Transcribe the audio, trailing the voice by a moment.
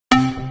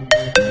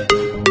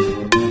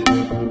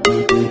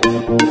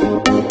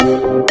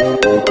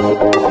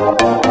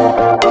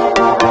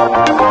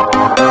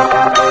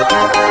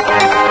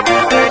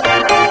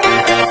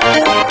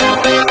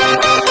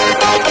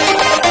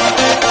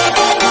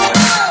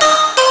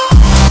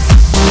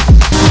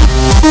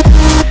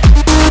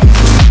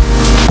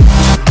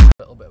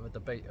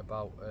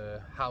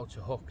about how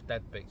to hook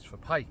dead baits for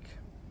pike.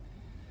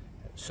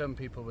 Some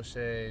people were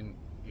saying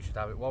you should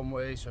have it one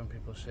way, some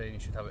people are saying you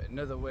should have it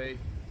another way.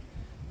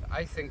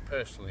 I think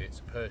personally it's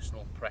a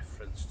personal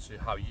preference to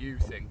how you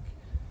think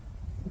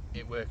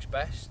it works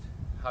best,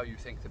 how you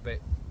think the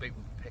bait will be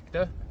picked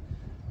up,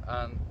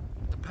 and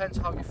depends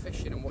how you're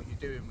fishing and what you're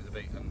doing with the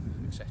bait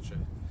and etc.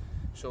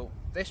 So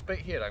this bait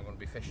here I'm going to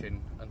be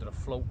fishing under a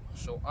float,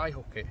 so I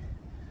hook it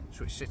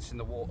so it sits in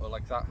the water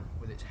like that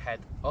with its head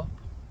up,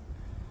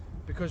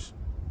 because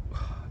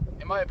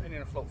in my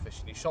opinion of float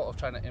fishing you're sort of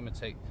trying to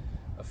imitate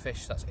a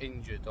fish that's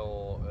injured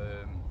or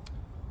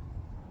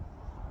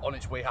on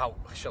its way out,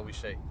 shall we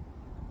say,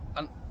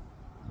 and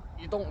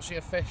you don't see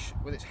a fish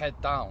with its head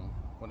down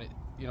when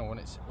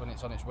it's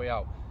on its way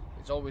out.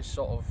 It's always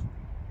sort of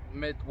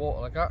mid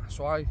water like that.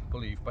 So I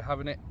believe by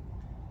having it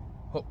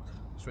hooked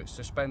so it's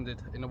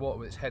suspended in the water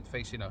with its head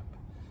facing up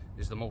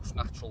is the most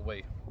natural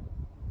way,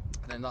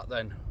 and then that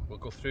will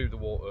go through the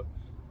water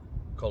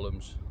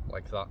columns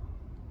like that,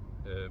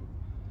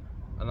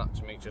 and that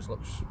to me just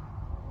looks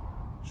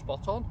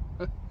spot on.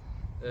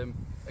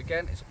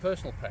 Again, it's a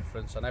personal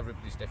preference and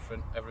everybody's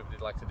different, everybody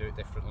like to do it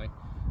differently.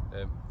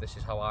 This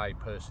is how I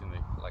personally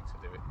like to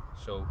do it,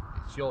 so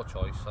it's your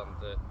choice,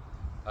 and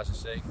as I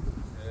say,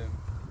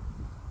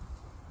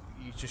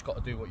 you just got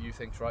to do what you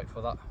think's right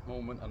for that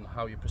moment and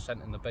how you're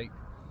presenting the bait.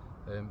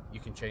 You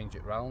can change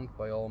it round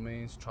by all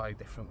means, try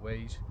different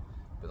ways,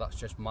 but that's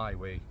just my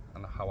way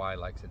and how I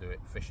like to do it,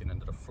 fishing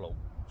under the float.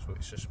 So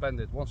it's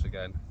suspended once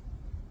again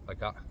like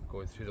that,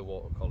 going through the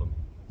water column.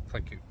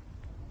 Thank you.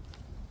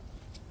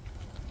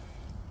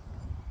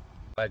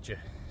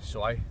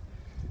 So I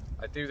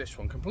do this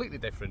one completely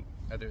different.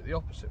 I do it the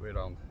opposite way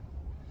around.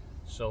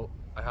 So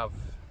I have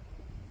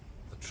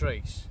the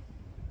trace,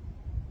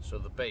 so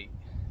the bait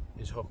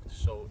is hooked,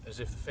 so as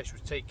if the fish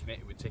was taking it,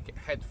 it would take it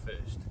head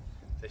first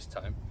this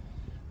time.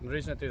 And the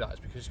reason I do that is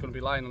because it's going to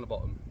be lying on the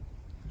bottom,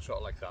 sort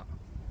of like that.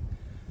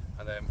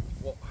 And then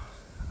what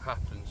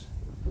happens,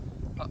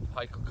 that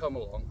pike will come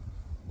along,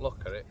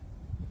 look at it,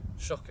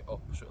 suck it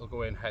up, so it'll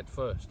go in head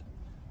first.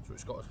 So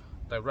it's got a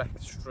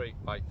direct straight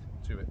bite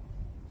to it,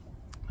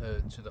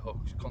 to the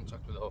hooks,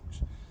 contact with the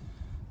hooks.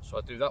 So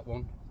I do that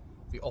one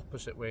the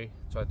opposite way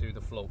to I do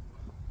the float.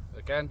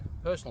 Again,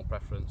 personal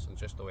preference and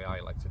just the way I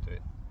like to do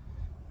it.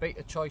 Bait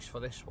of choice for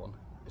this one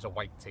is a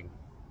whiting.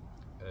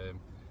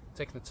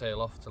 Taking the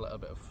tail off to let a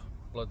bit of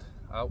blood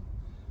out,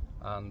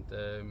 and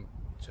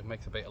to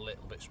make the bait a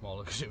little bit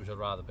smaller because it was a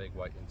rather big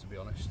whiting, to be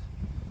honest.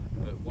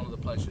 But one of the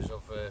pleasures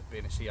of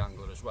being a sea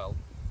angler as well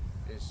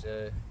is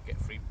get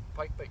free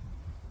pike bait.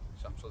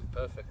 It's absolutely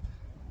perfect.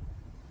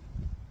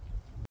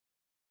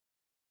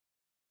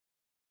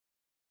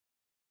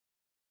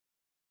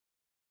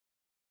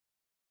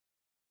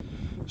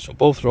 So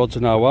both rods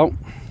are now out.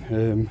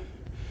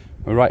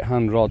 My right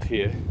hand rod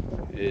here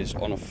is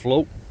on a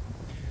float,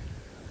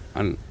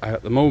 and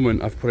at the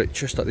moment I've put it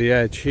just at the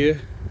edge here.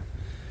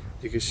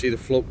 You can see the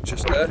float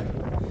just there,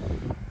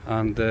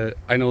 and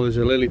I know there's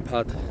a lily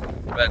pad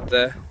bed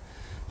there,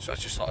 so I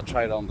just thought I'd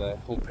try it on there,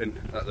 hoping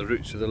that the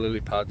roots of the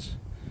lily pads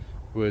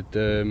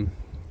would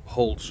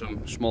hold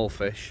some small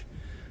fish,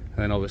 and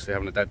then obviously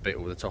having a dead bait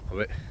over the top of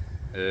it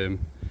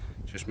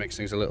just makes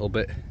things a little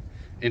bit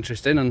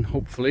interesting, and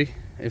hopefully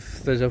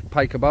if there's a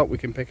pike about we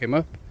can pick him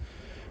up.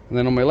 And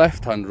then on my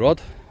left hand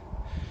rod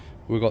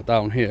we got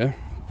down here,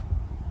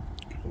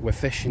 we're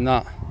fishing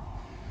that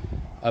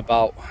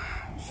about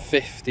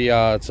 50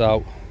 yards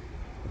out.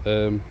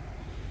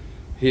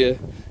 Here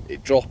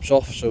it drops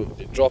off, so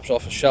it drops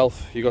off a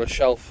shelf. You got a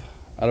shelf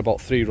at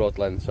about 3 rod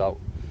lengths out,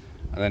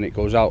 and then it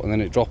goes out and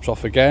then it drops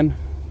off again,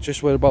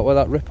 just about where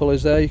that ripple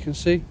is there, you can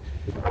see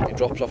it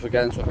drops off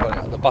again. So I've got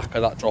it at the back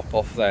of that drop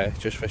off there,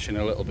 just fishing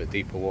a little bit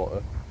deeper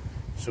water.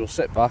 So we'll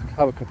sit back,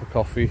 have a cup of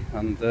coffee,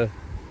 and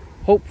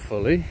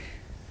hopefully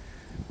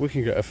we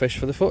can get a fish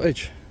for the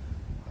footage.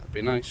 That'd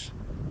be nice.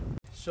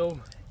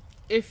 So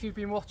if you've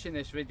been watching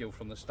this video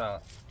from the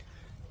start,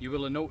 you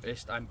will have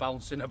noticed I'm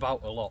bouncing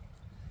about a lot.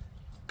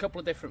 A couple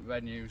of different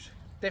venues,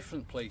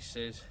 different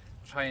places,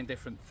 trying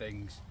different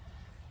things,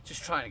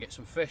 just trying to get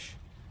some fish.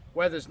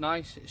 Weather's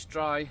nice, it's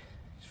dry,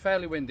 it's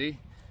fairly windy,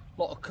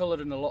 a lot of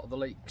colour in a lot of the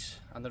lakes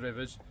and the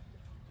rivers,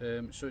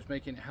 so it's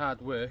making it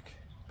hard work,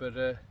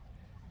 but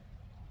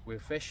we're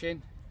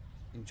fishing,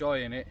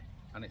 enjoying it,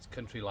 and it's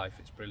country life.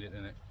 It's brilliant,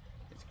 isn't it?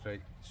 It's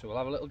great. So we'll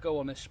have a little go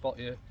on this spot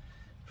here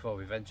before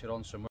we venture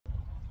on somewhere.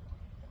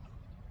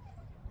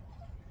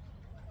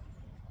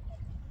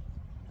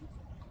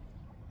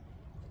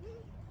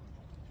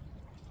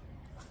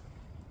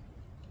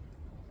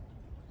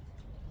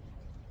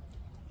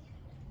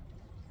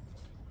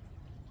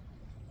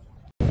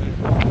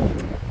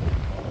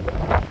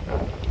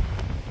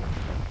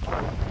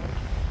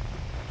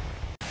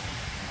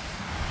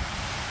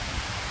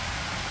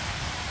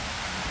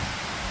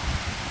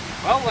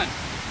 Well then,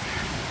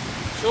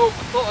 so I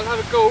thought I'd have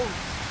a go,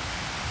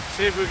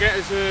 see if we get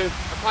us a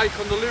pike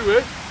on the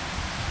lure,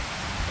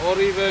 or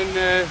even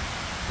a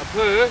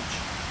perch.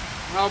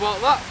 How about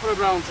that for a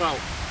brown trout?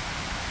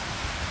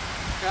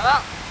 Look at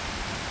that.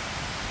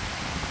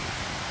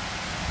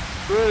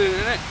 Brilliant,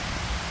 isn't it?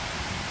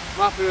 I'm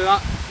happy with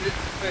that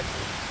fish.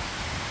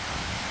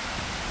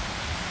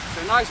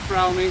 It's a nice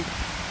brownie,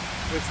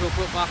 which we'll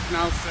put back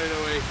now straight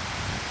away.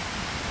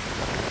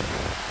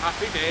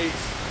 Happy days.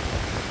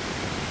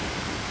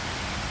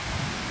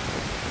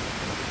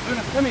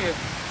 Luna, come here.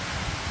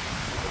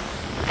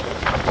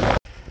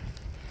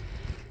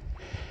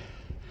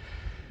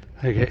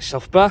 There, get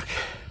yourself back.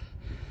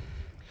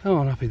 Come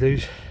on, happy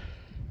days.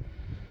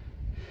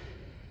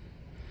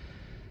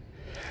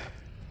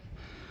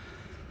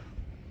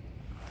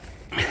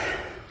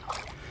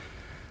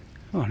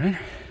 Come on then.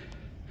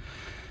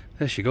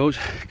 There she goes,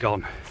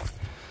 gone.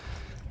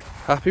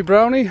 Happy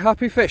brownie,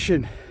 happy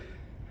fishing.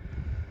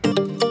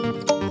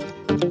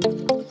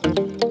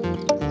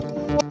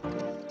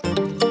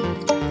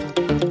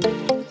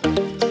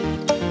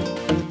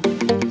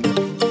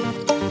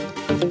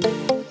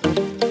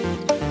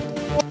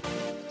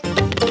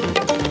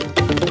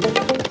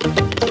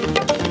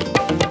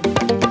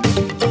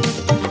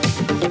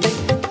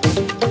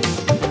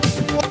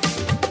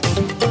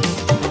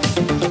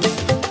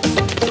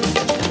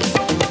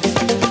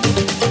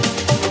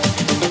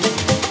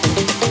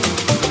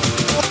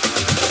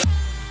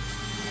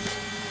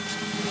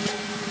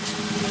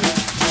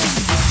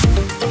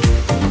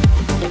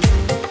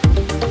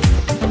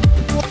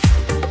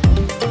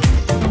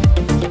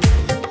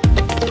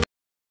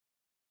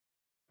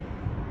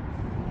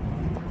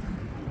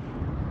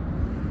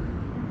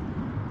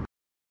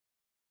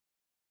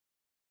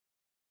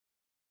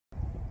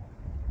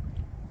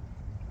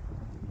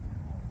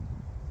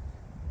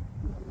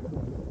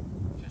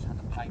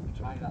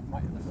 Try that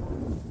right at the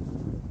front.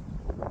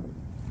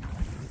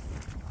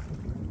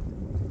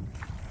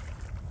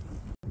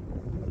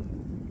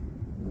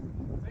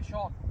 Fish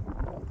on.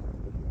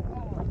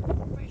 Oh,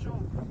 fish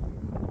on.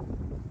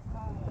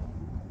 Oh.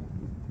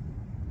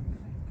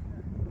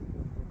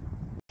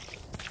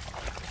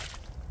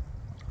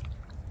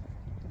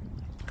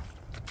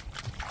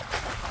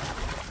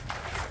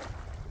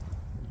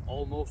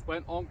 Almost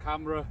went on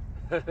camera.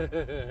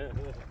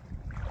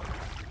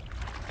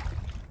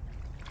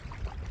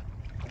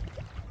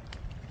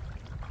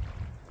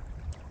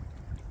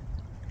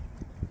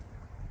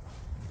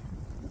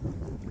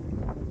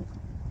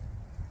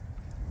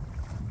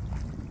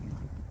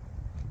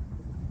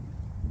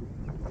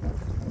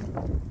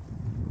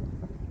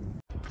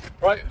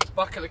 Right,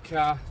 back at the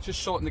car,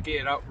 just sorting the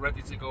gear out,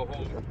 ready to go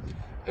home.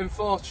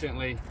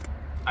 Unfortunately,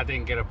 I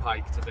didn't get a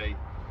pike today.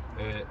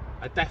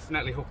 I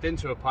definitely hooked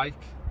into a pike,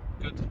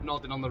 good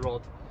nodding on the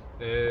rod,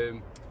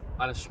 and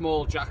a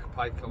small jack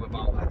pike of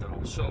about, I don't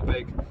know, so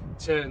big,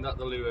 turned at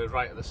the lure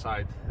right at the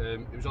side.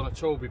 It was on a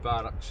Toby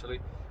bar actually,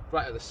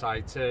 right at the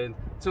side, turned,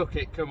 took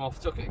it, come off,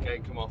 took it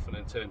again, come off, and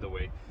then turned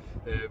away.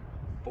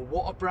 But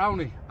what a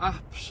brownie,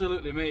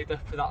 absolutely made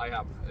up for that I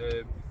am,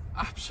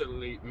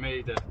 absolutely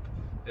made up.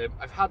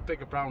 I've had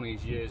bigger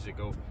brownies years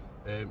ago,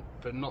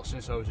 but not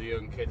since I was a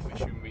young kid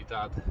fishing with my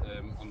dad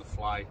on the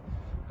fly.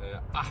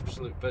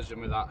 Absolute buzzing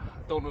with that.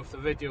 I don't know if the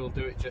video will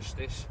do it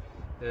justice,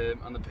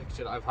 and the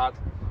picture that I've had.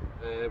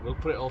 We'll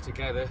put it all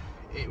together.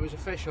 It was a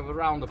fish of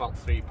around about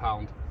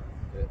 £3.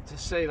 To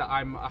say that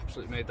I'm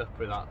absolutely made up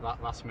with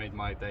that's made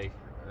my day.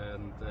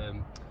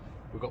 And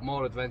we've got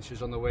more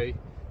adventures on the way.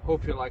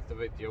 Hope you like the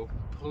video.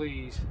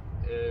 Please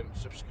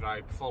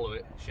subscribe, follow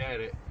it, share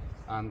it,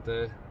 and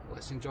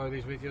let's enjoy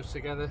these videos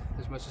together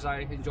as much as I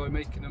enjoy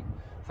making them.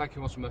 Thank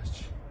you so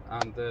much,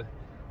 and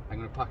I'm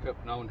going to pack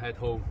up now and head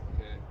home,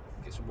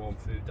 get some warm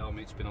food down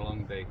me. It's been a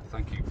long day.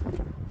 Thank you.